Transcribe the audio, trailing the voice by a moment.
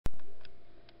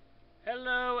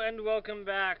and welcome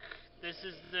back. This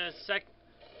is the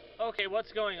Okay,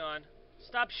 what's going on?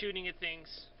 Stop shooting at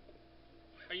things.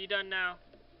 Are you done now?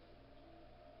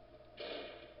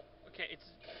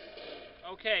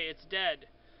 It's dead.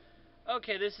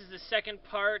 Okay, this is the second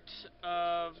part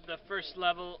of the first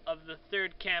level of the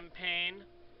third campaign,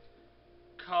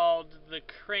 called the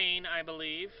Crane, I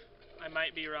believe. I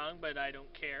might be wrong, but I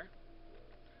don't care.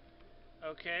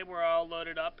 Okay, we're all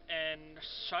loaded up and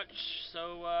such,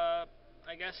 so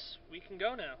I guess we can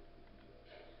go now.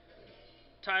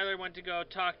 Tyler went to go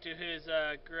talk to his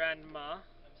grandma. I'm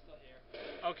still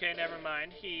here. Okay, never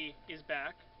mind. He is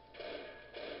back.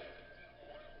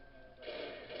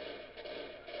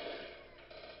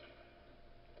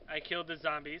 I killed the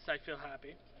zombies. I feel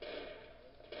happy.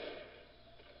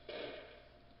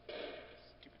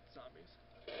 Stupid zombies.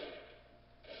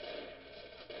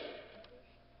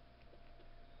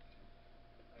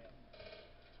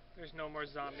 There's no more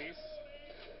zombies.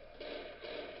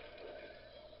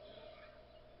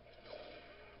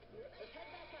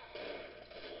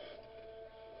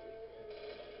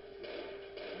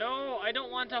 No, I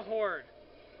don't want a horde.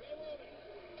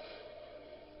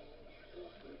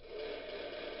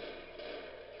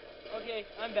 Okay,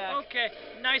 I'm back. Okay,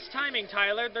 nice timing,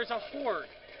 Tyler. There's a horde.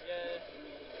 Yeah.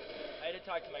 I had to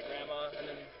talk to my grandma, and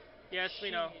then Yes,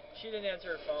 we know. She didn't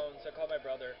answer her phone, so I called my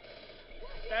brother.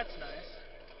 That's nice.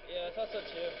 Yeah, I thought so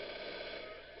too.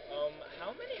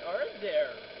 How many are there?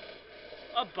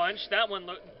 A bunch. That one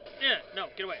look. No,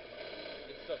 get away.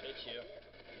 It still hit you.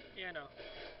 Yeah, no.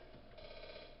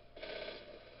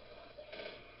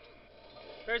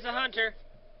 There's a hunter.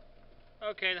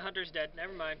 Okay, the hunter's dead.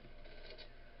 Never mind.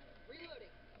 Reloading.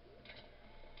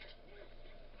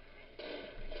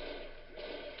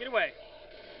 Get away.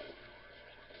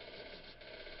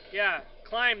 Yeah,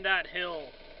 climb that hill.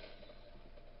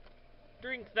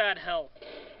 Drink that health.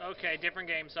 Okay, different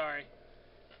game, sorry.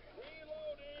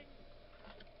 Reloading.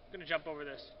 I'm gonna jump over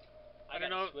this. I don't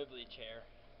got know. a swivelly chair.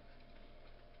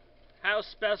 How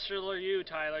special are you,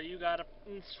 Tyler? You got a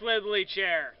swivelly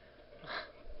chair.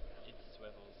 It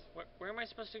swivels. Where am I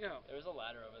supposed to go? There was a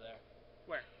ladder over there.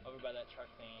 Where? Over by that truck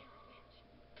thingy.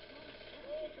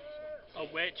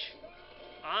 A witch.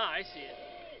 Ah, I see it.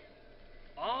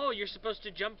 Oh, you're supposed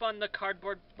to jump on the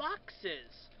cardboard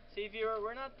boxes. See, viewer,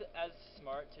 we're not as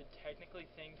smart to technically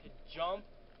think to jump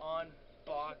on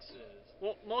boxes.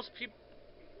 Well, most people...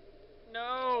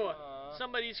 No!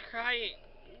 Somebody's crying.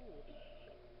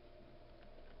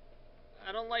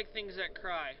 I don't like things that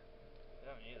cry. I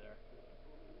don't either.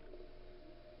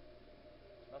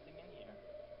 Nothing in here.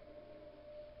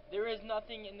 There is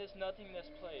nothing in this nothingness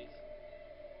place.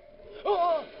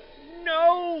 Oh!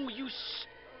 No, you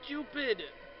stupid!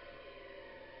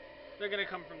 They're gonna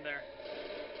come from there.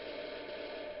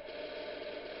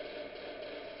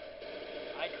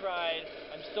 I cried.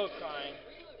 I'm still crying.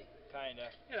 Kinda.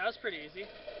 Yeah, that was pretty easy.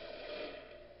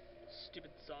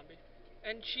 Stupid zombie.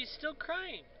 And she's still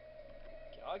crying.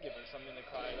 Okay, I'll give her something to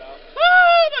cry about.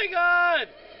 Oh my god!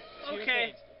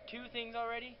 Okay. Two things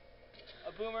already?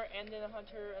 A boomer and then a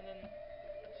hunter and then...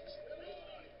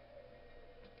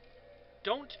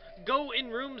 Don't go in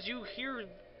rooms you hear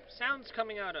sounds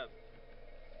coming out of.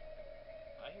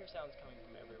 I hear sounds coming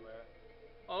from everywhere.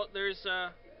 Oh, there's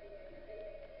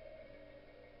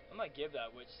I might give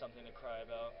that witch something to cry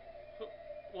about.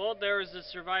 well, there's a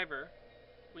survivor.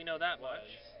 We know that Was.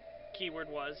 much. Keyword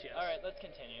was, yes. Alright, let's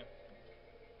continue.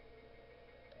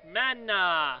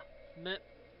 Manna.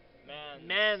 Mans.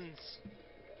 Mans.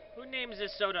 Who names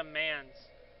this soda Mans?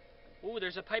 Ooh,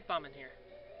 there's a pipe bomb in here.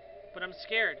 But I'm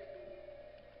scared.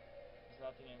 There's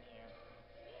nothing in here.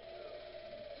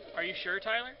 Are you sure,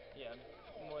 Tyler? Yeah,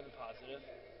 I'm more than positive.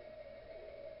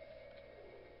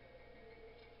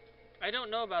 I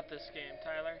don't know about this game,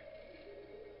 Tyler.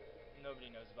 Nobody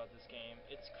knows about this game.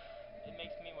 It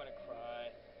makes me want to cry.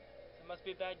 So it must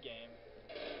be a bad game.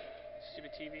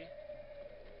 Stupid TV.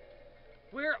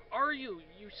 Where are you,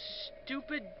 you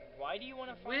stupid Why do you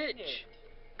want to find witch? it?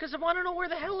 Because I want to know where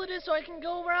the hell it is so I can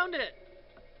go around it.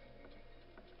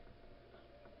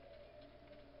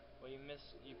 Well,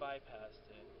 you bypassed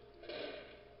it.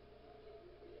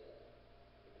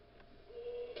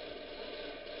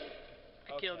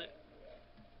 I killed Okay. it.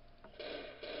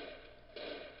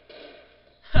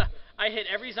 Ha! I hit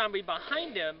every zombie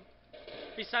behind him,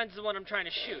 besides the one I'm trying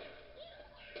to shoot.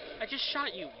 I just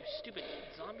shot you, you stupid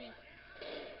zombie.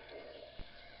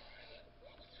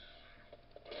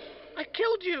 I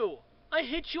killed you! I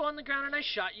hit you on the ground and I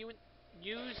shot you and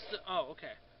used the... Oh,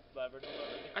 okay. Lever to lower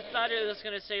the I thought it was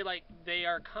going to say, like, they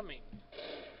are coming.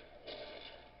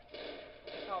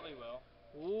 It probably will.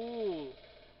 Ooh.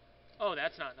 Oh,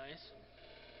 that's not nice.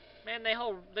 Man,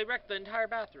 they wrecked the entire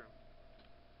bathroom.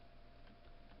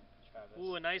 Travis.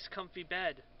 Ooh, a nice comfy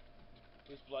bed.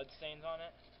 With blood stains on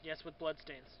it? Yes, with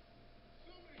bloodstains.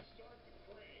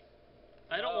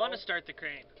 I don't want to start the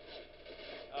crane.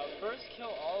 First kill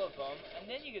all of them, and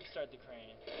then you could start the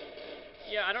crane.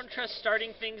 Yeah, I don't trust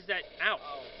starting things that... Ow.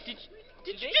 Oh. Did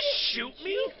Did you they just shoot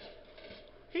me?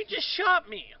 He just shot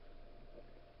me.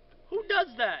 Who does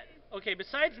that? Okay,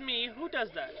 besides me, who does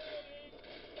that?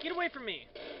 Get away from me.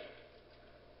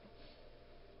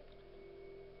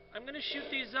 I'm gonna shoot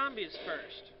these zombies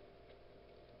first.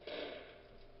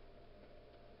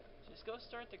 Just go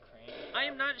start the crane. I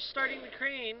am not starting the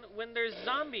crane when there's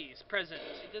zombies present.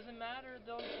 It doesn't matter.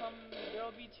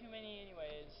 There'll be too many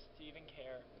anyways to even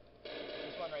care.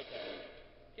 There's one right there.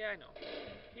 Yeah, I know.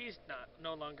 He's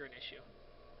no longer an issue.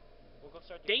 We'll go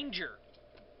start the Danger.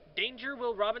 Danger,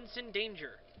 Will Robinson,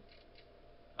 danger.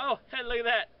 Oh, hey, look at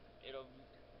that. It'll...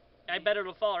 I bet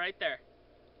it'll fall right there.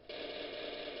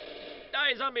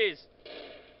 Die, zombies!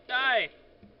 Die!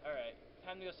 Alright,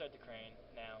 time to go start the crane.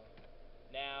 Now.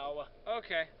 Now.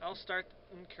 Okay, I'll start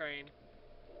the crane.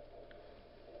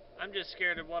 I'm just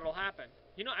scared of what'll happen.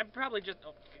 You know, I'm probably just...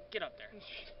 Oh, get up there.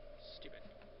 Stupid.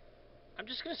 I'm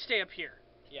just gonna stay up here.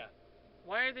 Yeah.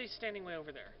 Why are they standing way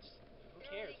over there? Who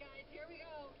cares? Alright, guys, here we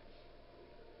go.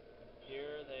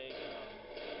 Here they come.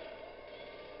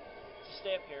 Just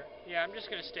stay up here. Yeah, I'm just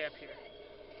gonna stay up here.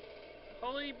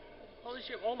 Holy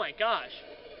shit, oh my gosh.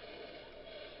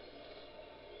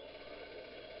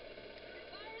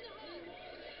 Fire in the hole.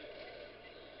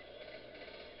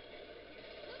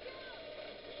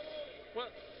 Look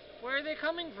out. Where are they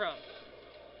coming from?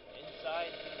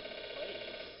 Inside the place.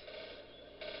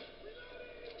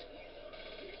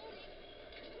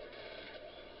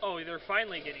 Oh, they're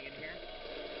finally getting in here.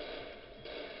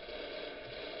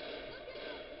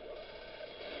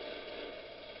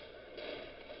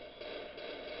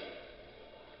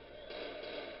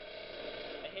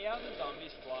 I hate how the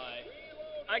zombies fly.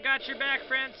 I got your back,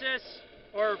 Francis.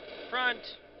 Or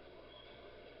front.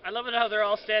 I love it how they're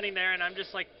all standing there and I'm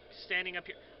just like standing up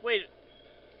here. Wait,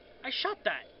 I shot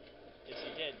that. Yes,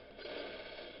 you did.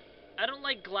 I don't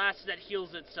like glass that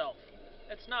heals itself.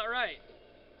 That's not right.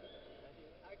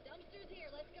 Our dumpster's here.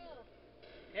 Let's go.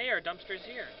 Hey, our dumpster's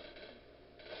here.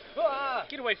 Ah!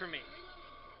 Get away from me.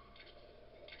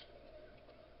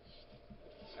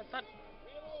 I thought...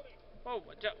 Whoa,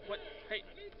 what? Hey.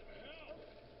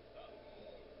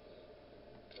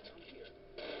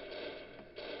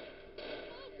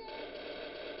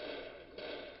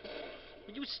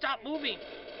 Will you stop moving?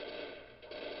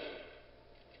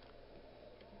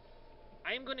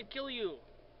 I am gonna kill you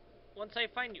once I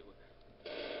find you.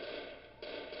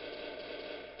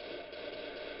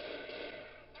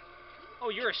 Oh,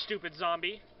 you're a stupid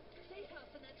zombie. Safe house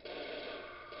on that floor.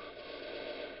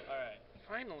 Alright.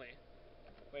 Finally.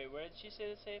 Wait, where did she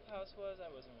say the safe house was? I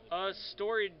wasn't really... A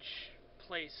storage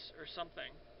place or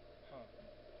something. Huh.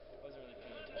 Wasn't really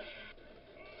paying attention.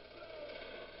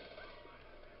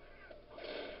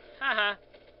 Haha.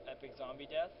 Epic zombie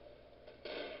death?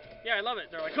 Yeah, I love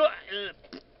it. They're like, "Huh,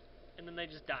 and then they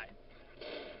just die.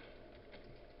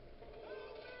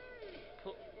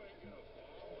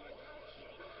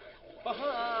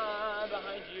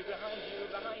 Behind you, behind you,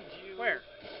 behind you. Where?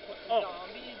 The Oh.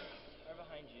 zombies are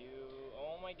behind you.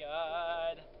 Oh my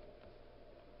god.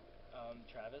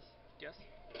 Travis? Yes.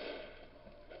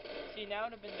 See, now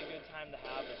would have been the good time to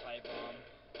have the pipe bomb.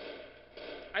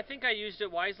 I think I used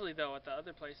it wisely though at the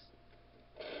other place.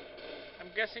 I'm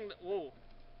guessing that. Whoa.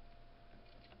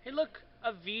 Hey, look,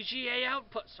 a VGA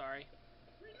output. Sorry.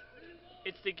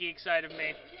 It's the geek side of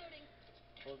me. Reloading.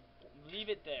 Well, leave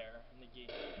it there in the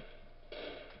geek.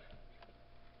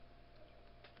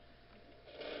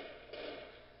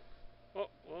 Whoa,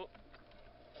 whoa.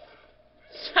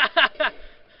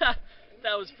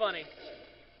 That was funny.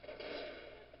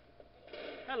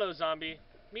 Hello, zombie.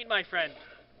 Meet my friend.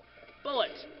 Bullet.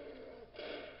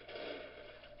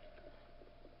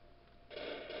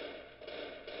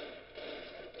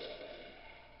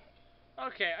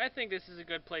 Okay, I think this is a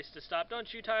good place to stop,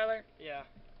 don't you, Tyler? Yeah.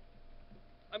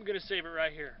 I'm gonna save it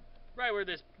right here. Right where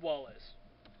this wall is.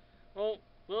 Well,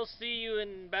 we'll see you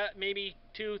in about maybe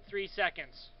 2-3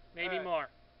 seconds. Maybe Alright. more.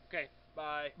 Okay,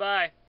 Bye. bye.